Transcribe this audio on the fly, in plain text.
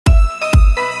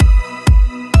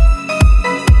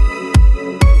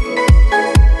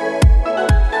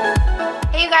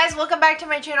to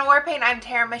my channel Warpaint. I'm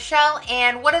Tara Michelle,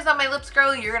 and what is on my lips,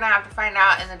 girl? You're gonna have to find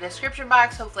out in the description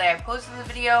box. Hopefully I posted the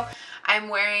video. I'm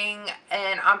wearing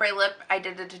an ombre lip. I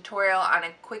did a tutorial on a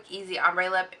quick easy ombre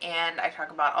lip, and I talk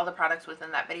about all the products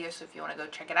within that video, so if you want to go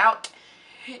check it out,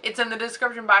 it's in the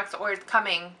description box, or it's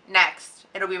coming next.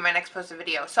 It'll be my next posted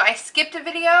video. So I skipped a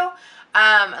video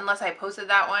unless I posted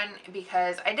that one,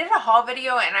 because I did a haul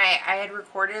video and I had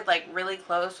recorded like really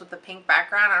close with the pink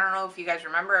background. I don't know if you guys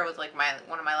remember, it was like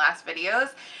one of my last videos,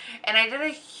 and I did a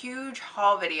huge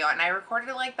haul video and I recorded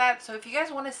it like that. So if you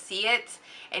guys want to see it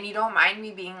and you don't mind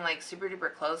me being like super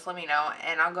duper close, let me know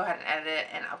and I'll go ahead and edit it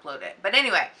and upload it. But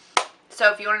anyway,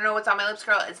 so if you want to know what's on my lips,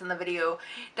 girl, it's in the video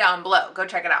down below. Go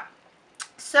check it out.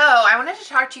 So I wanted to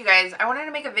talk to you guys. I wanted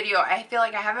to make a video. I feel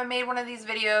like I haven't made one of these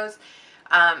videos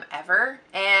ever,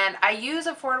 and I use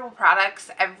affordable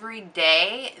products every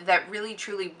day that really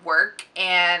truly work,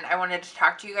 and I wanted to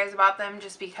talk to you guys about them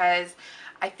just because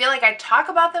I feel like I talk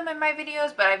about them in my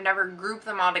videos, but I've never grouped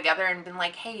them all together and been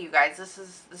like, hey you guys, this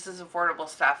is affordable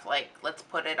stuff, like let's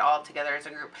put it all together as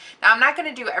a group. Now I'm not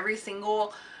going to do every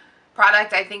single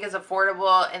product I think is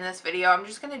affordable in this video. I'm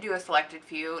just going to do a selected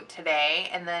few today,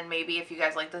 and then maybe if you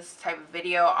guys like this type of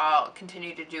video, I'll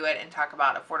continue to do it and talk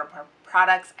about affordable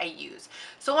products I use.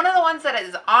 So one of the ones that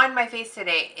is on my face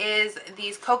today is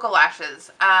these Cocoa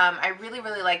Lashes. I really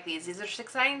like these. These are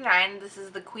 $6.99. This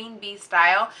is the Queen Bee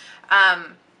style.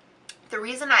 The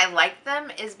reason I like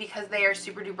them is because they are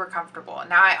super duper comfortable.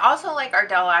 Now I also like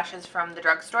Ardell lashes from the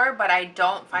drugstore, but I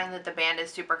don't find that the band is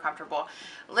super comfortable.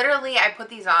 Literally, I put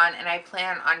these on and I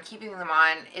plan on keeping them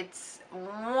on. It's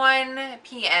 1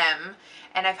 p.m.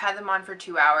 and I've had them on for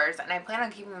 2 hours, and I plan on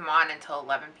keeping them on until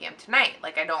 11 p.m. tonight.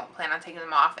 Like, I don't plan on taking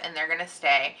them off, and they're gonna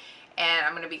stay, and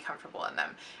I'm going to be comfortable in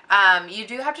them. You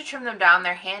do have to trim them down.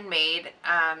 They're handmade.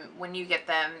 When you get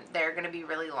them, they're going to be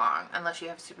really long unless you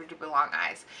have super duper long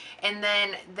eyes. And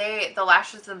then the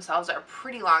lashes themselves are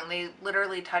pretty long. They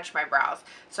literally touch my brows.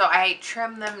 So I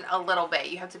trim them a little bit.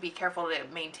 You have to be careful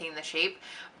to maintain the shape.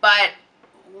 But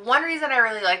one reason I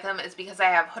really like them is because I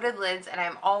have hooded lids and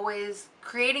I'm always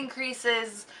creating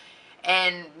creases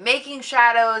and making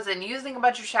shadows and using a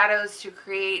bunch of shadows to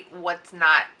create what's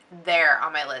not there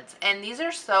on my lids. And these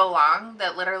are so long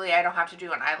that literally I don't have to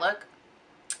do an eye look.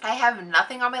 I have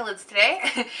nothing on my lids today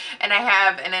and I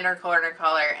have an inner corner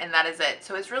color, and that is it.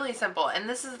 So it's really simple, and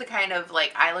this is the kind of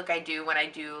like eye look I do when I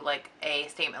do like a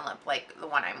statement lip like the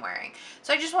one I'm wearing.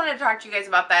 So I just wanted to talk to you guys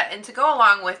about that, and to go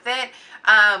along with it,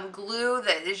 glue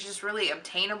that is just really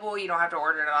obtainable. You don't have to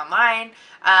order it online.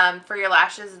 For your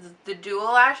lashes, the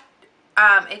Duo Lash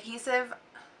adhesive,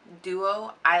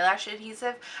 Duo eyelash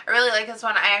adhesive. I really like this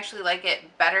one. I actually like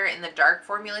it better in the dark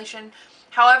formulation.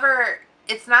 However,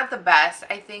 it's not the best.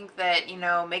 I think that, you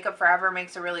know, Makeup Forever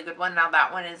makes a really good one. Now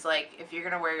that one is like, if you're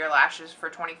gonna wear your lashes for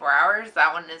 24 hours,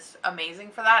 that one is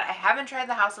amazing for that. I haven't tried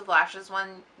the House of Lashes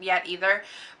one yet either,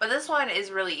 but this one is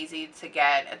really easy to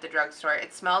get at the drugstore.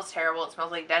 It smells terrible. It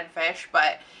smells like dead fish,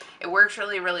 but it works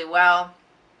really well,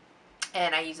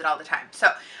 and I use it all the time. So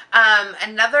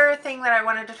another thing that I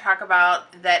wanted to talk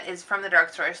about that is from the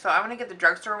drugstore. So I want to get the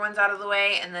drugstore ones out of the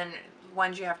way, and then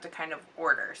ones you have to kind of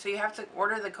order. So you have to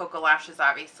order the Cocoa Lashes,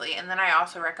 obviously, and then I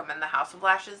also recommend the House of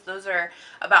Lashes. Those are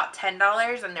about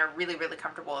 $10 and they're really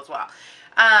comfortable as well.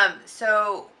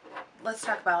 So let's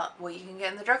talk about what you can get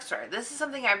in the drugstore. This is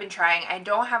something I've been trying. I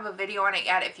don't have a video on it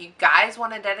yet. If you guys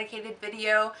want a dedicated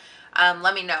video,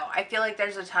 let me know. I feel like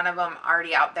there's a ton of them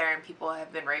already out there and people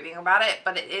have been raving about it,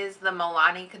 but it is the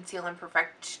Milani Conceal and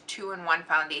Perfect 2-in-1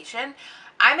 foundation.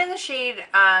 I'm in the shade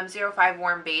 05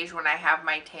 Warm Beige when I have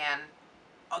my tan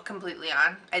completely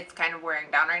on. It's kind of wearing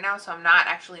down right now, so I'm not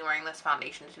actually wearing this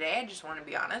foundation today. I just want to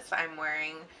be honest. I'm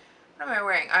wearing, what am I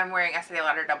wearing? I'm wearing Estee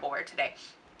Lauder Double Wear today.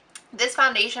 This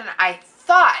foundation, I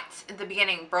thought at the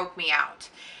beginning, broke me out.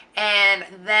 And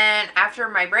then after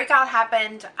my breakout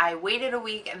happened, I waited a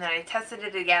week and then I tested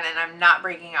it again, and I'm not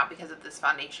breaking out because of this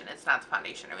foundation. It's not the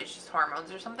foundation. It was just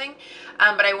hormones or something.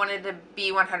 But I wanted to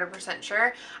be 100%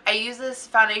 sure. I use this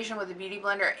foundation with a beauty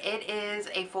blender. It is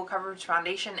a full coverage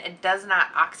foundation. It does not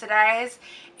oxidize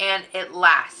and it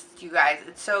lasts, you guys.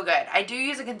 It's so good. I do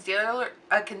use a concealer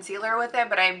with it,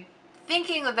 but I'm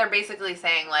thinking that they're basically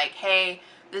saying like, hey,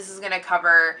 this is going to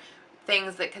cover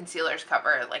things that concealers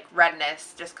cover, like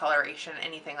redness, discoloration,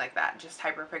 anything like that, just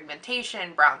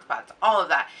hyperpigmentation, brown spots, all of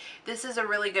that. This is a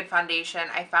really good foundation.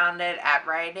 I found it at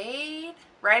Rite Aid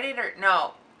or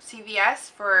no,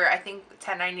 CVS for I think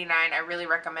 $10.99. I really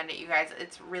recommend it, you guys.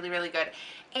 It's really good,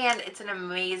 and it's an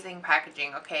amazing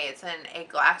packaging. Okay, it's in a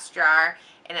glass jar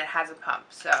and it has a pump,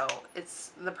 so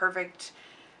it's the perfect,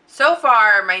 so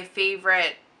far my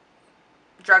favorite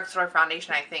drugstore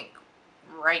foundation, I think,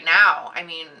 right now. I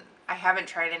mean, I haven't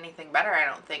tried anything better, I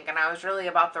don't think. And I was really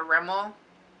about the Rimmel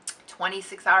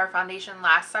 26-hour foundation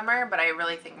last summer, but I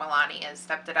really think Milani has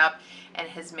stepped it up and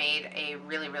has made a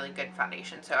really, really good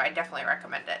foundation. So I definitely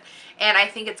recommend it. And I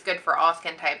think it's good for all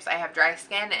skin types. I have dry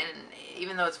skin, and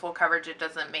even though it's full coverage, it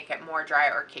doesn't make it more dry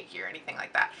or cakey or anything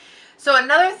like that. So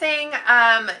another thing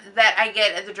that I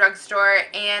get at the drugstore,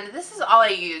 and this is all I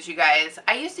use, you guys.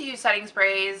 I used to use setting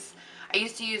sprays. I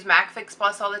used to use MAC Fix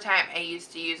Plus all the time. I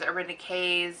used to use Urban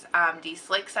Decay's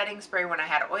De-Slick setting spray when I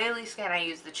had oily skin. I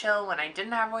used the Chill when I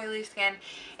didn't have oily skin.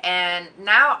 And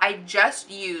now I just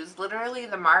use literally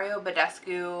the Mario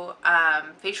Badescu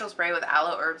facial spray with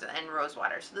aloe herbs and rose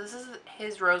water. So this is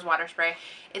his rose water spray.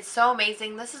 It's so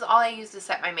amazing. This is all I use to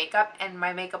set my makeup, and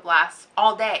my makeup lasts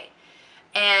all day.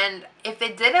 And if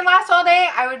it didn't last all day,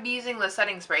 I would be using the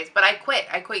setting sprays, but I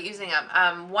quit using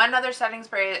them. One other setting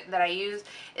spray that I use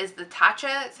is the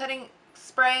Tatcha setting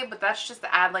spray, but that's just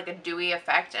to add like a dewy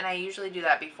effect, and I usually do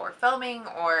that before filming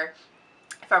or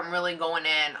if I'm really going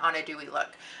in on a dewy look.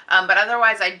 But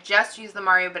otherwise, I just use the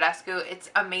Mario Badescu. It's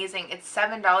amazing. It's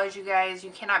 $7, you guys.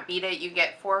 You cannot beat it. You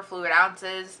get 4 fluid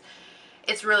ounces.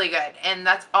 It's really good, and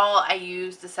that's all I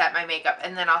use to set my makeup.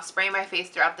 And then I'll spray my face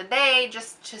throughout the day,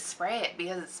 just to spray it,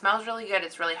 because it smells really good,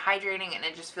 it's really hydrating, and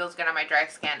it just feels good on my dry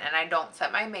skin. And I don't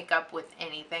set my makeup with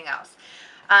anything else.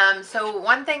 So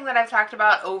one thing that I've talked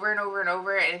about over and over and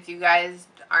over, and if you guys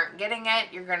aren't getting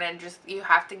it, you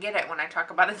have to get it when I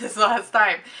talk about it this last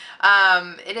time.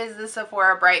 It is the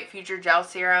Sephora Bright Future Gel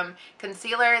Serum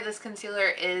Concealer. This concealer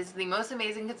is the most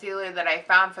amazing concealer that I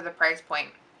found for the price point.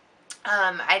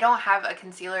 I don't have a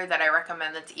concealer that I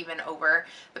recommend that's even over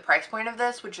the price point of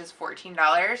this, which is $14.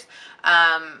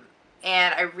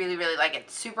 And I really, really like it.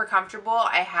 It's super comfortable.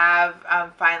 I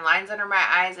have fine lines under my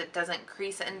eyes. It doesn't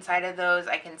crease inside of those.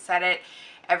 I can set it.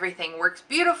 Everything works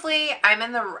beautifully. I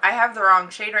have the wrong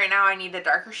shade right now. I need a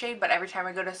darker shade, but every time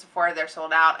I go to Sephora, they're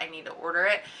sold out. I need to order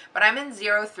it. But I'm in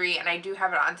 03, and I do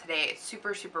have it on today. It's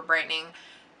super, super brightening.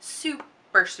 Super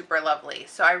lovely.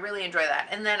 So I really enjoy that.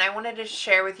 And then I wanted to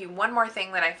share with you one more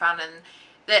thing that I found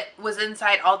that was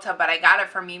inside Ulta, but I got it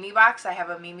from Mimi Box. I have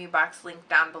a Mimi Box link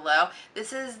down below.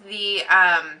 This is the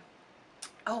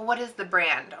oh, what is the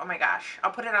brand? Oh my gosh,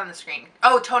 I'll put it on the screen.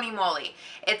 Oh, Tony Moly.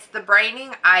 It's the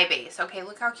brightening eye base. Okay,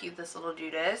 look how cute this little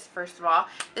dude is. First of all,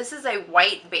 this is a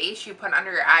white base you put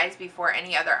under your eyes before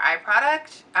any other eye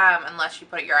product, unless you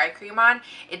put your eye cream on.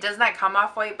 It does not come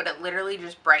off white, but it literally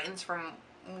just brightens from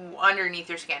underneath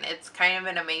your skin. It's kind of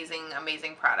an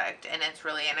amazing product, and it's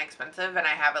really inexpensive, and I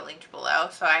have it linked below,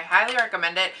 so I highly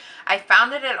recommend it. I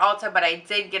found it at Ulta, but I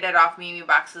did get it off Mimi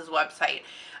Box's website.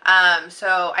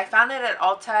 So I found it at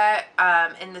Ulta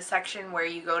in the section where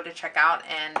you go to check out,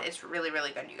 and it's really,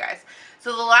 really good, you guys.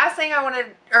 So the last thing I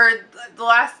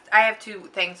have 2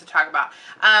 things to talk about.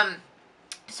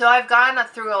 So I've gone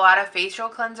through a lot of facial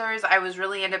cleansers. I was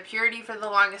really into Purity for the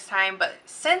longest time, but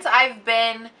since I've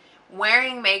been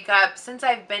wearing makeup, since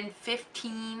I've been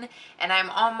 15 and I'm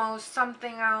almost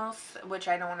something else, which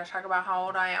I don't want to talk about how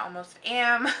old I almost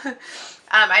am,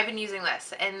 I've been using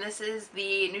this, and this is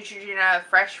the Neutrogena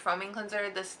Fresh Foaming Cleanser.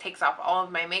 This takes off all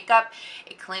of my makeup.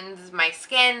 It cleanses my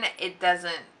skin. It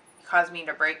doesn't cause me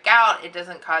to break out. It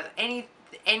doesn't cause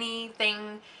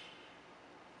anything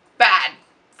bad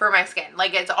for my skin.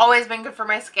 Like, it's always been good for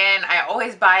my skin. I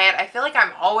always buy it. I feel like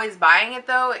I'm always buying it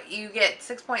though. You get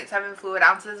 6.7 fluid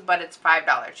ounces, but it's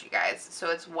 $5, you guys.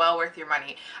 So it's well worth your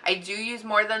money. I do use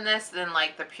more than this than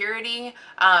like the Purity.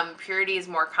 Purity is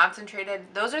more concentrated.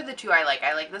 Those are the 2 I like.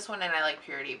 I like this one and I like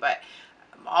Purity, but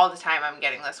all the time I'm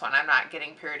getting this one. I'm not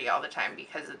getting Purity all the time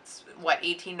because it's, what,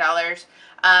 $18?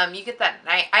 You get that,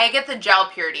 I get the gel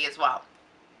Purity as well.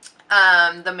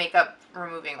 The makeup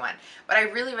removing one, but I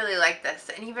really, really like this,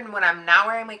 and even when I'm not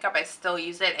wearing makeup, I still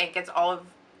use it, and it gets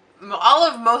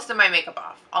most of my makeup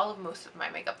off. All of most of my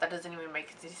makeup. That doesn't even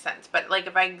make any sense, but like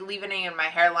if I leave any in my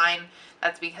hairline,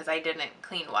 that's because I didn't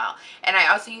clean well. And I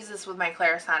also use this with my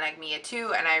Clarisonic Mia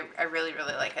too, and I really,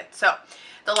 really like it. So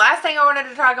the last thing I wanted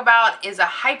to talk about is a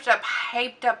hyped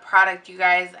up product, you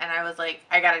guys, and I was like,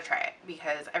 I gotta try it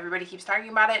because everybody keeps talking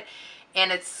about it. And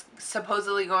it's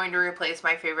supposedly going to replace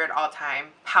my favorite all-time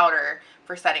powder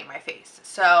for setting my face.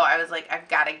 So I was like, I've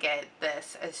got to get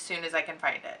this as soon as I can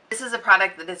find it. This is a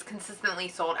product that is consistently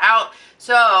sold out.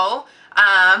 So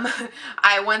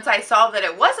once I saw that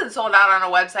it wasn't sold out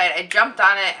on a website, I jumped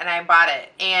on it and I bought it.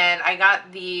 And I got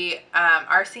the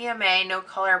RCMA No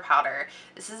Color Powder.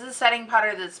 This is a setting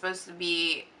powder that's supposed to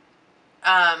be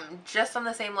just on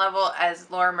the same level as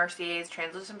Laura Mercier's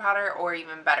translucent powder, or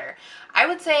even better. I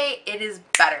would say it is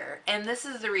better, and this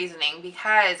is the reasoning,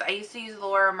 because I used to use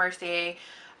Laura Mercier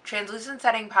translucent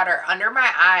setting powder under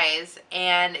my eyes,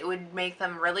 and it would make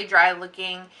them really dry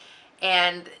looking,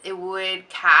 and it would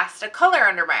cast a color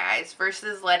under my eyes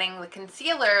versus letting the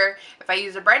concealer, if I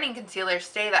use a brightening concealer,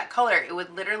 stay that color. It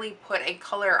would literally put a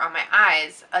color on my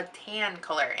eyes, a tan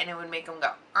color, and it would make them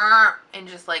go and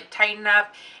just like tighten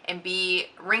up and be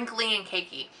wrinkly and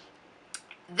cakey.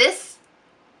 This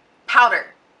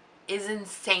powder is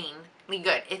insanely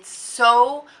good. It's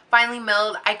so finely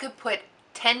milled. I could put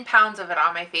 10 pounds of it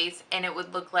on my face and it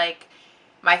would look like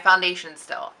my foundation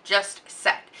still, just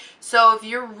set. So if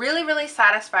you're really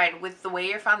satisfied with the way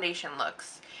your foundation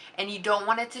looks and you don't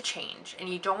want it to change and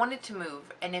you don't want it to move,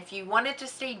 and if you want it to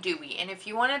stay dewy and if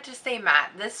you want it to stay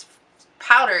matte, this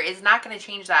powder is not going to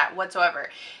change that whatsoever.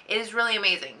 It is really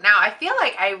amazing. Now I feel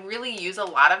like I really use a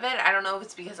lot of it. I don't know if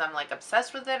it's because I'm like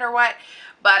obsessed with it or what,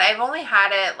 but I've only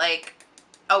had it like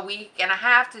a week and a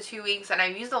half to 2 weeks, and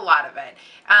I've used a lot of it,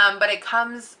 but it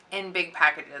comes in big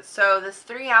packages. So this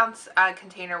 3-ounce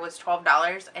container was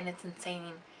 $12, and it's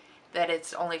insane that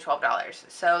it's only $12.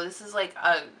 So this is like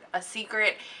a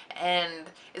secret, and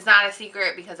it's not a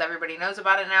secret because everybody knows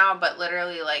about it now, but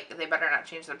literally, like, they better not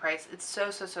change the price. It's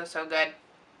so good,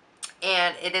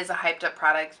 and it is a hyped up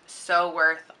product, so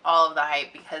worth all of the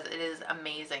hype because it is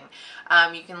amazing.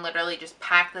 You can literally just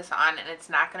pack this on and it's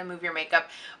not going to move your makeup,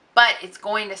 but it's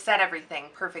going to set everything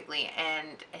perfectly,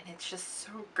 and it's just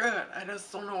so good. I just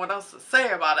don't know what else to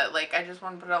say about it. Like, I just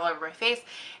want to put it all over my face.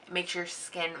 It makes your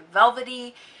skin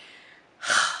velvety.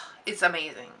 It's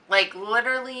amazing. Like,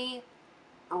 literally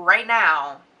right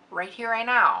now, right here, right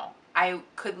now, I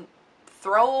could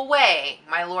throw away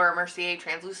my Laura Mercier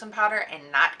translucent powder and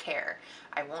not care.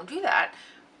 I won't do that.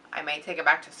 I may take it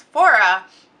back to Sephora,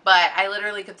 but I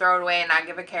literally could throw it away and not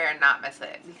give a care and not miss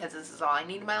it because this is all I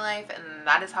need in my life, and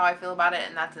that is how I feel about it,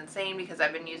 and that's insane because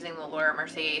I've been using the Laura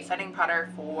Mercier setting powder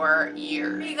for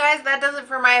years. You guys, that does it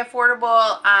for my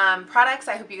affordable products.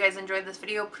 I hope you guys enjoyed this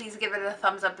video. Please give it a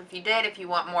thumbs up if you did. If you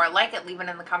want more like it, leave it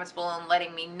in the comments below and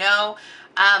letting me know.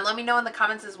 Let me know in the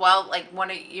comments as well, like,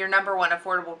 your number one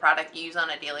affordable product you use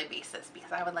on a daily basis,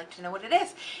 because I would like to know what it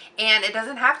is. And it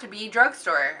doesn't have to be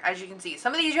drugstore, as you can see.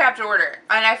 Some of these you have to order,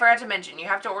 and I forgot to mention, you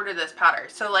have to order this powder.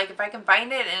 So, like, if I can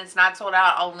find it and it's not sold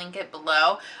out, I'll link it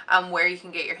below where you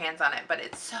can get your hands on it. But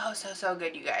it's so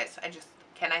good, you guys.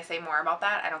 Can I say more about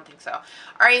that? I don't think so.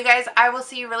 Alright, you guys, I will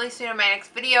see you really soon in my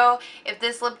next video. If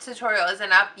this lip tutorial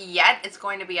isn't up yet, it's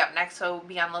going to be up next, so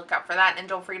be on the lookout for that. And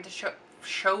don't forget to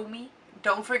show me.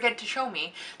 Don't forget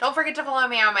to follow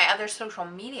me on my other social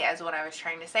media is what I was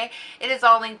trying to say. It is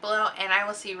all linked below, and I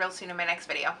will see you real soon in my next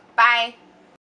video. Bye!